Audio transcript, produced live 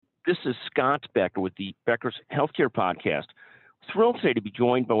This is Scott Becker with the Becker's Healthcare Podcast. Thrilled today to be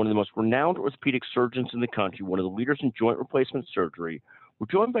joined by one of the most renowned orthopedic surgeons in the country, one of the leaders in joint replacement surgery. We're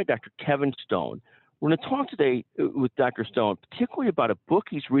joined by Dr. Kevin Stone. We're going to talk today with Dr. Stone, particularly about a book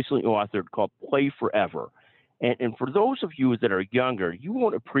he's recently authored called Play Forever. And for those of you that are younger, you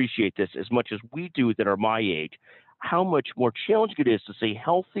won't appreciate this as much as we do that are my age, how much more challenging it is to stay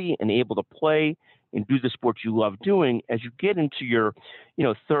healthy and able to play and do the sports you love doing as you get into your,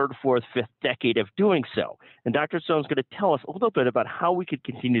 third, fourth, fifth decade of doing so. And Dr. Stone's going to tell us a little bit about how we could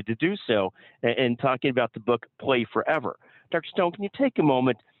continue to do so and talking about the book Play Forever. Dr. Stone, can you take a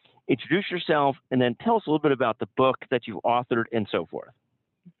moment, introduce yourself, and then tell us a little bit about the book that you've authored and so forth?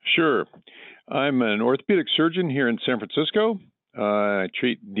 Sure. I'm an orthopedic surgeon here in San Francisco. I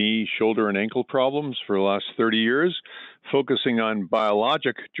treat knee, shoulder, and ankle problems for the last 30 years, focusing on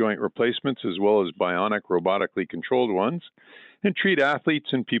biologic joint replacements as well as bionic, robotically controlled ones, and treat athletes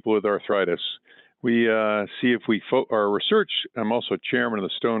and people with arthritis. We see if our research, I'm also chairman of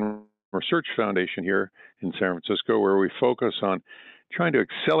the Stone Research Foundation here in San Francisco, where we focus on trying to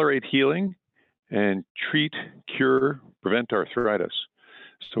accelerate healing and treat, cure, prevent arthritis.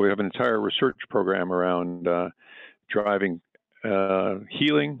 So we have an entire research program around driving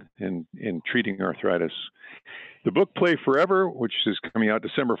healing and treating arthritis. The book Play Forever, which is coming out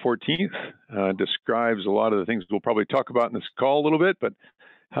December 14th, describes a lot of the things we'll probably talk about in this call a little bit, but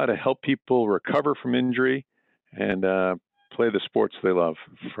how to help people recover from injury and play the sports they love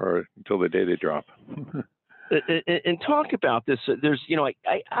until the day they drop. And talk about this. There's,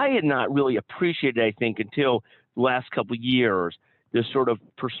 I had not really appreciated, I think, until the last couple of years, this sort of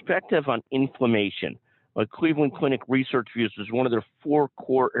perspective on inflammation. Cleveland Clinic research views as one of their 4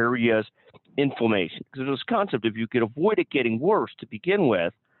 core areas, inflammation. Because there's this concept, if you could avoid it getting worse to begin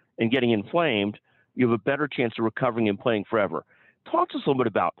with and getting inflamed, you have a better chance of recovering and playing forever. Talk to us a little bit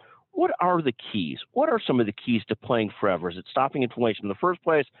about what are the keys? What are some of the keys to playing forever? Is it stopping inflammation in the first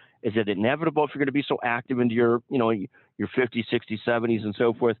place? Is it inevitable if you're going to be so active into your 50s, 60s, 70s, and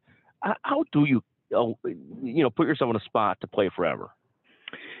so forth? How do you, put yourself in a spot to play forever?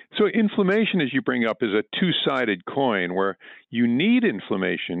 So inflammation, as you bring up, is a two-sided coin where you need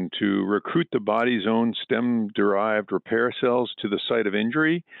inflammation to recruit the body's own stem-derived repair cells to the site of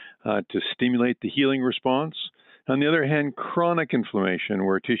injury to stimulate the healing response. On the other hand, chronic inflammation,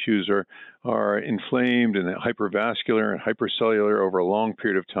 where tissues are inflamed and hypervascular and hypercellular over a long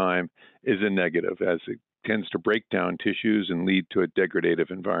period of time, is a negative, as it tends to break down tissues and lead to a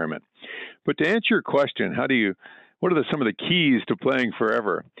degradative environment. But to answer your question, what are some of the keys to playing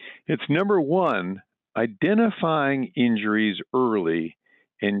forever? It's number one, identifying injuries early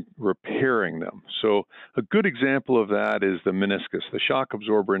and repairing them. So a good example of that is the meniscus, the shock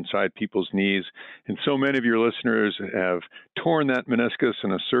absorber inside people's knees. And so many of your listeners have torn that meniscus,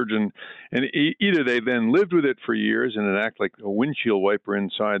 and a surgeon, and either they then lived with it for years and it acted like a windshield wiper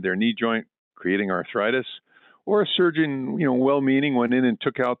inside their knee joint, creating arthritis, or a surgeon, well-meaning, went in and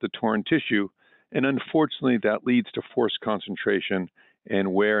took out the torn tissue. And unfortunately, that leads to forced concentration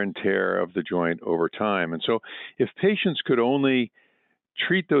and wear and tear of the joint over time. And so if patients could only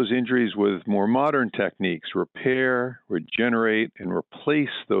treat those injuries with more modern techniques, repair, regenerate, and replace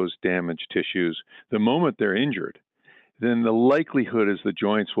those damaged tissues the moment they're injured, then the likelihood is the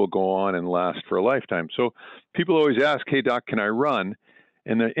joints will go on and last for a lifetime. So people always ask, hey, doc, can I run?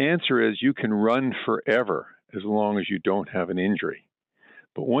 And the answer is you can run forever as long as you don't have an injury.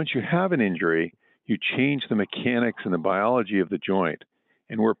 But once you have an injury, you change the mechanics and the biology of the joint.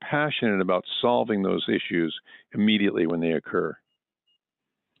 And we're passionate about solving those issues immediately when they occur.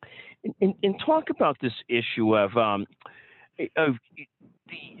 And talk about this issue of the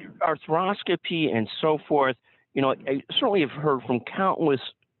arthroscopy and so forth. I certainly have heard from countless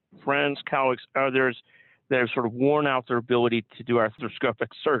friends, colleagues, others that have sort of worn out their ability to do arthroscopic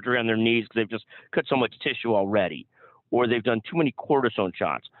surgery on their knees because they've just cut so much tissue already, or they've done too many cortisone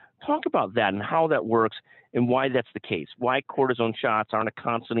shots. Talk about that and how that works and why that's the case. Why cortisone shots aren't a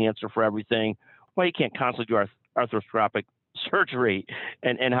constant answer for everything. Why you can't constantly do arthroscopic surgery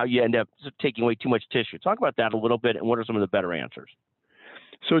and how you end up taking away too much tissue. Talk about that a little bit and what are some of the better answers?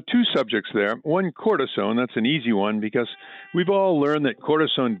 So 2 subjects there. One, cortisone. That's an easy one because we've all learned that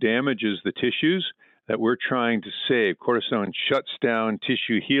cortisone damages the tissues that we're trying to save. Cortisone shuts down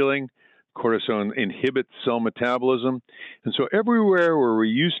tissue healing. Cortisone inhibits cell metabolism. And so everywhere where we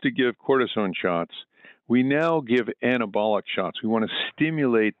used to give cortisone shots, we now give anabolic shots. We want to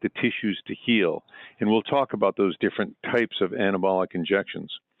stimulate the tissues to heal. And we'll talk about those different types of anabolic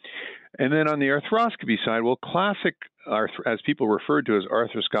injections. And then on the arthroscopy side, well, classic, as people referred to as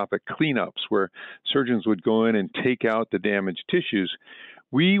arthroscopic cleanups, where surgeons would go in and take out the damaged tissues,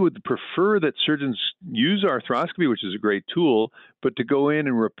 We would prefer that surgeons use arthroscopy, which is a great tool, but to go in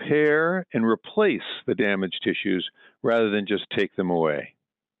and repair and replace the damaged tissues rather than just take them away.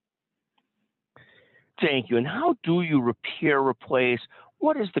 Thank you. And how do you repair, replace?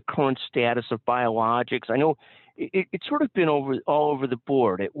 What is the current status of biologics? I know it's sort of been all over the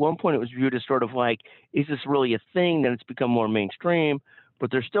board. At one point, it was viewed as sort of like, is this really a thing? Then it's become more mainstream, but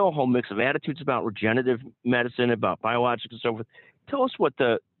there's still a whole mix of attitudes about regenerative medicine, about biologics and so forth. Tell us what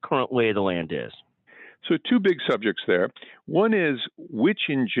the current lay of the land is. So two big subjects there. One is which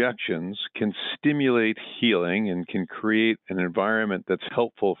injections can stimulate healing and can create an environment that's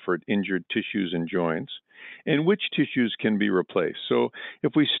helpful for injured tissues and joints, and which tissues can be replaced. So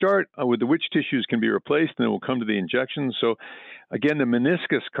if we start with the which tissues can be replaced, then we'll come to the injections. So again, the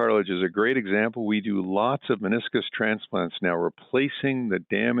meniscus cartilage is a great example. We do lots of meniscus transplants now, replacing the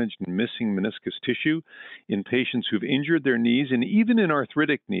damaged and missing meniscus tissue in patients who've injured their knees, and even in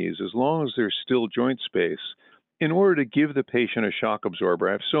arthritic knees, as long as there's still joint space, in order to give the patient a shock absorber.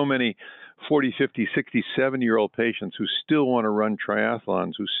 I have so many 40, 50, 60, 70-year-old patients who still want to run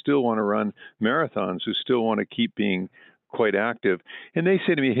triathlons, who still want to run marathons, who still want to keep being quite active. And they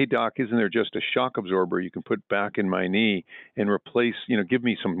say to me, hey, doc, isn't there just a shock absorber you can put back in my knee and replace, give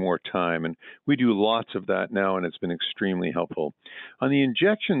me some more time? And we do lots of that now, and it's been extremely helpful. On the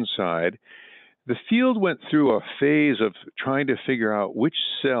injection side, the field went through a phase of trying to figure out which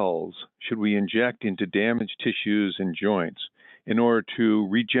cells should we inject into damaged tissues and joints in order to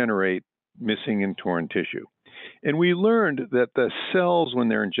regenerate missing and torn tissue. And we learned that the cells, when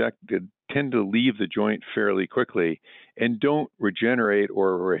they're injected, tend to leave the joint fairly quickly and don't regenerate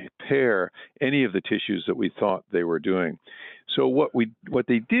or repair any of the tissues that we thought they were doing. So what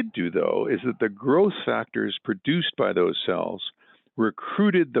they did do, though, is that the growth factors produced by those cells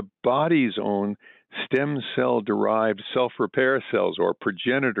recruited the body's own stem cell-derived self-repair cells, or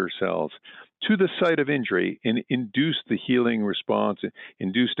progenitor cells, to the site of injury and induced the healing response,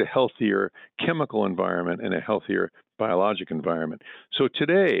 induced a healthier chemical environment and a healthier biologic environment. So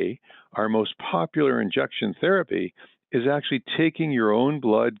today, our most popular injection therapy is actually taking your own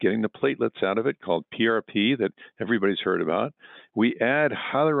blood, getting the platelets out of it, called PRP, that everybody's heard about. We add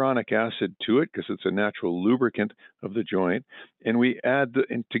hyaluronic acid to it because it's a natural lubricant of the joint, and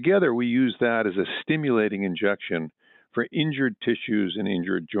and together we use that as a stimulating injection for injured tissues and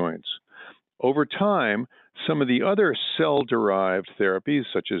injured joints. Over time, some of the other cell-derived therapies,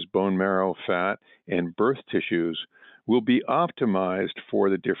 such as bone marrow, fat, and birth tissues, will be optimized for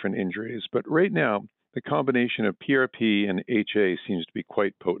the different injuries. But right now, the combination of PRP and HA seems to be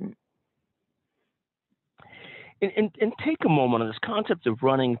quite potent. And take a moment on this concept of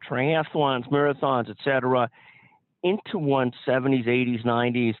running triathlons, marathons, et cetera, into one's 70s, 80s,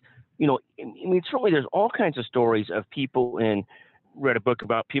 90s. Certainly there's all kinds of stories of people read a book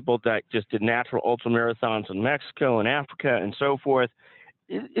about people that just did natural ultra marathons in Mexico and Africa and so forth.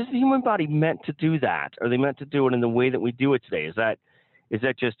 Is the human body meant to do that? Are they meant to do it in the way that we do it today? Is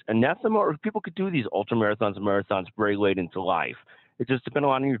that just anathema, or people could do these ultra marathons and marathons very late into life? It just depends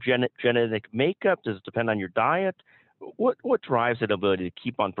on your genetic makeup. Does it depend on your diet? What drives that ability to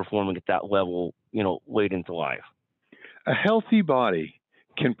keep on performing at that level, late into life? A healthy body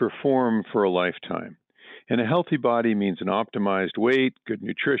can perform for a lifetime. And a healthy body means an optimized weight, good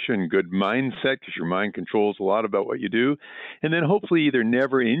nutrition, good mindset, because your mind controls a lot about what you do, and then hopefully either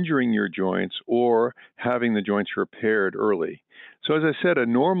never injuring your joints or having the joints repaired early. So as I said, a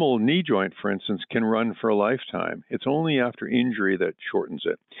normal knee joint, for instance, can run for a lifetime. It's only after injury that shortens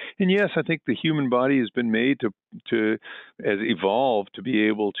it. And yes, I think the human body has been made has evolved to be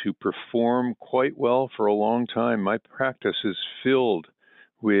able to perform quite well for a long time. My practice is filled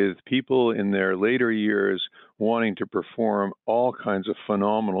with people in their later years wanting to perform all kinds of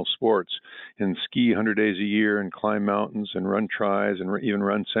phenomenal sports and ski 100 days a year and climb mountains and run tries and even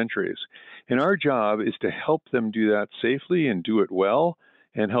run centuries. And our job is to help them do that safely and do it well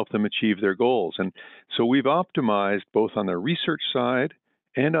and help them achieve their goals. And so we've optimized both on the research side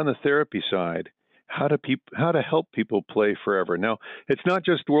and on the therapy side how to help people play forever. Now, it's not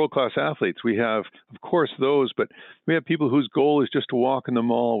just world-class athletes. We have, of course, those, but we have people whose goal is just to walk in the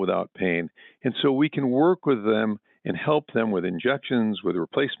mall without pain. And so we can work with them and help them with injections, with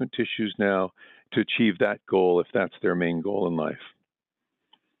replacement tissues now to achieve that goal if that's their main goal in life.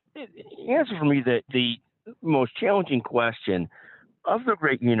 Answer for me the most challenging question of the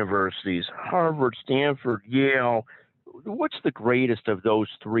great universities, Harvard, Stanford, Yale. What's the greatest of those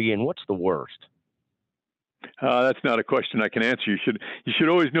three, and what's the worst? That's not a question I can answer. You should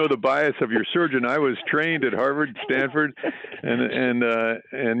always know the bias of your surgeon. I was trained at Harvard, Stanford, and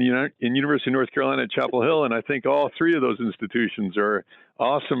in University of North Carolina at Chapel Hill, and I think all three of those institutions are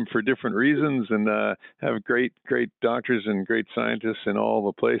awesome for different reasons and have great doctors and great scientists in all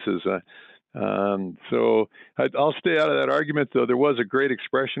the places. So I'll stay out of that argument, though. There was a great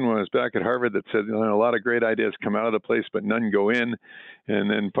expression when I was back at Harvard that said, a lot of great ideas come out of the place, but none go in.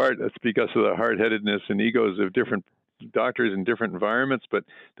 And in part, that's because of the hard-headedness and egos of different doctors in different environments. But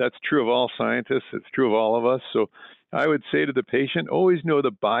that's true of all scientists. It's true of all of us. So I would say to the patient, always know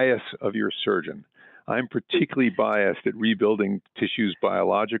the bias of your surgeon. I'm particularly biased at rebuilding tissues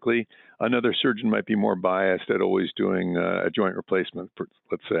biologically. Another surgeon might be more biased at always doing a joint replacement,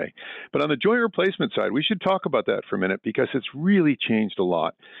 let's say. But on the joint replacement side, we should talk about that for a minute because it's really changed a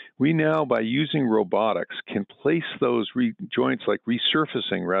lot. We now, by using robotics, can place those joints like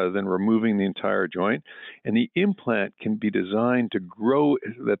resurfacing rather than removing the entire joint. And the implant can be designed to grow,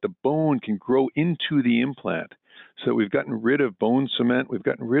 that the bone can grow into the implant. So we've gotten rid of bone cement. We've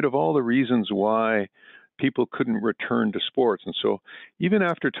gotten rid of all the reasons why people couldn't return to sports. And so even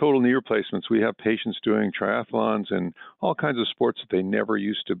after total knee replacements, we have patients doing triathlons and all kinds of sports that they never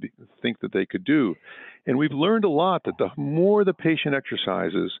used to think that they could do. And we've learned a lot that the more the patient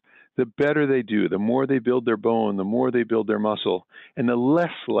exercises, the better they do, the more they build their bone, the more they build their muscle, and the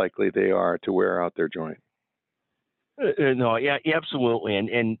less likely they are to wear out their joint. No, yeah, absolutely.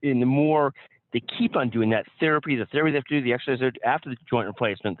 And the more they keep on doing that therapy they have to do, the exercise after the joint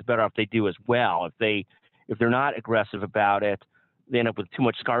replacement, the better off they do as well. If they're not aggressive about it, they end up with too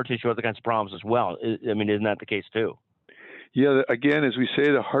much scar tissue, other kinds of problems as well. I mean, isn't that the case too? Yeah, again, as we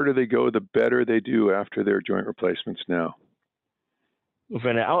say, the harder they go, the better they do after their joint replacements now.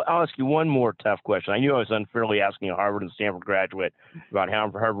 I'll ask you one more tough question. I knew I was unfairly asking a Harvard and Stanford graduate about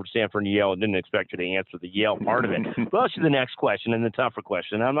Harvard, Stanford, and Yale, and didn't expect you to answer the Yale part of it. But I'll ask you the next question and the tougher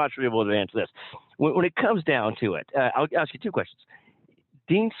question. I'm not sure you'll be able to answer this. When it comes down to it, I'll ask you two questions.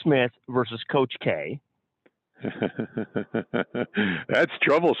 Dean Smith versus Coach K. That's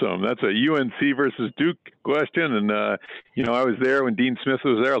troublesome. That's a UNC versus Duke question. And, I was there when Dean Smith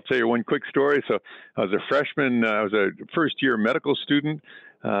was there. I'll tell you one quick story. So I was a freshman. I was a first-year medical student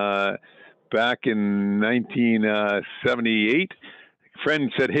back in 1978.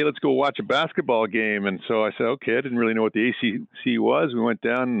 Friend said, "Hey, let's go watch a basketball game." And so I said, "Okay." I didn't really know what the ACC was. We went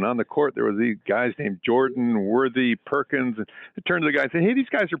down, and on the court there were these guys named Jordan, Worthy, Perkins. And I turned to the guy and said, "Hey, these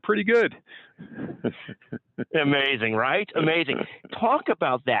guys are pretty good." Amazing, right? Amazing. Talk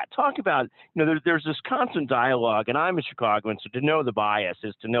about that. Talk about, there's this constant dialogue, and I'm a Chicagoan, so to know the bias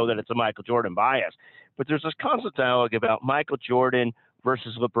is to know that it's a Michael Jordan bias. But there's this constant dialogue about Michael Jordan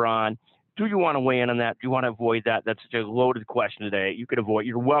versus LeBron. Do you want to weigh in on that? Do you want to avoid that? That's such a loaded question today.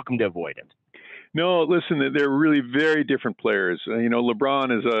 You're welcome to avoid it. No, listen, they're really very different players.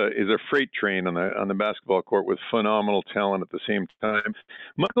 LeBron is a freight train on the basketball court with phenomenal talent at the same time.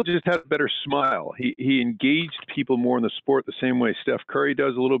 Michael just had a better smile. He engaged people more in the sport the same way Steph Curry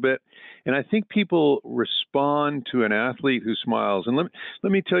does a little bit. And I think people respond to an athlete who smiles. And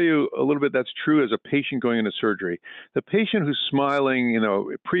let me tell you a little bit that's true as a patient going into surgery. The patient who's smiling,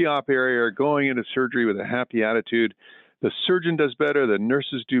 pre-op area, going into surgery with a happy attitude, the surgeon does better, the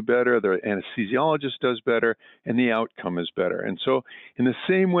nurses do better, the anesthesiologist does better, and the outcome is better. And so in the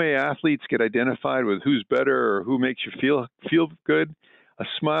same way athletes get identified with who's better or who makes you feel good, a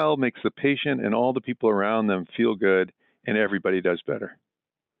smile makes the patient and all the people around them feel good, and everybody does better.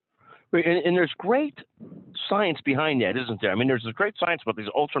 And there's great science behind that, isn't there? I mean, there's this great science about these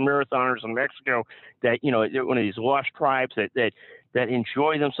ultramarathoners in Mexico that, one of these lost tribes that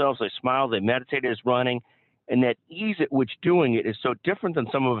enjoy themselves, they smile, they meditate as running. And that ease at which doing it is so different than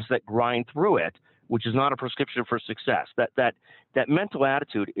some of us that grind through it, which is not a prescription for success. That mental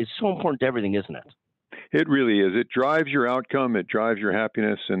attitude is so important to everything, isn't it? It really is. It drives your outcome, it drives your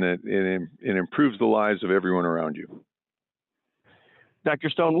happiness, and it improves the lives of everyone around you. Dr.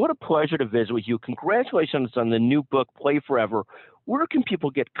 Stone, what a pleasure to visit with you. Congratulations on the new book, Play Forever. Where can people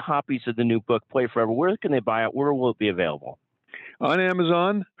get copies of the new book, Play Forever? Where can they buy it? Where will it be available? On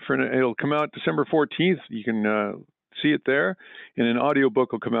Amazon. It'll come out December 14th. You can see it there. And an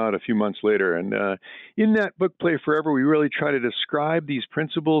audiobook will come out a few months later. And in that book, Play Forever, we really try to describe these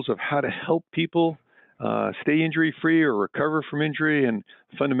principles of how to help people stay injury-free or recover from injury, and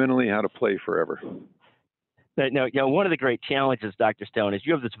fundamentally how to play forever. Now, one of the great challenges, Dr. Stone, is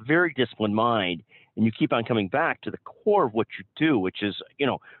you have this very disciplined mind, and you keep on coming back to the core of what you do, which is,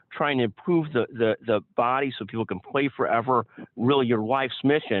 trying to improve the body so people can play forever, really your life's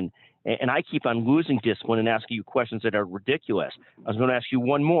mission. And I keep on losing discipline and asking you questions that are ridiculous. I was going to ask you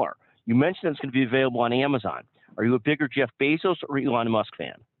one more. You mentioned it's going to be available on Amazon. Are you a bigger Jeff Bezos or Elon Musk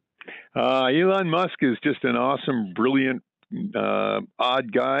fan? Elon Musk is just an awesome, brilliant,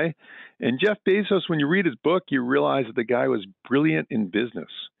 odd guy. And Jeff Bezos, when you read his book, you realize that the guy was brilliant in business.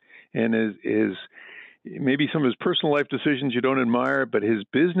 And is maybe some of his personal life decisions you don't admire, but his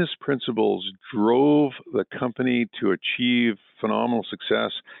business principles drove the company to achieve phenomenal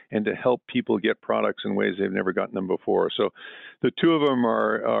success and to help people get products in ways they've never gotten them before. So the two of them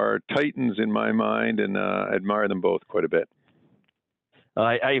are titans in my mind, and I admire them both quite a bit.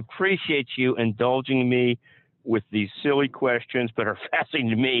 I appreciate you indulging me with these silly questions, but are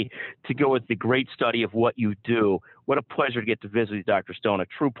fascinating to me to go with the great study of what you do. What a pleasure to get to visit you, Dr. Stone. A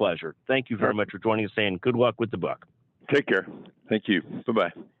true pleasure. Thank you very much for joining us, and good luck with the book. Take care. Thank you.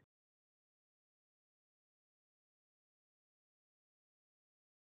 Bye-bye.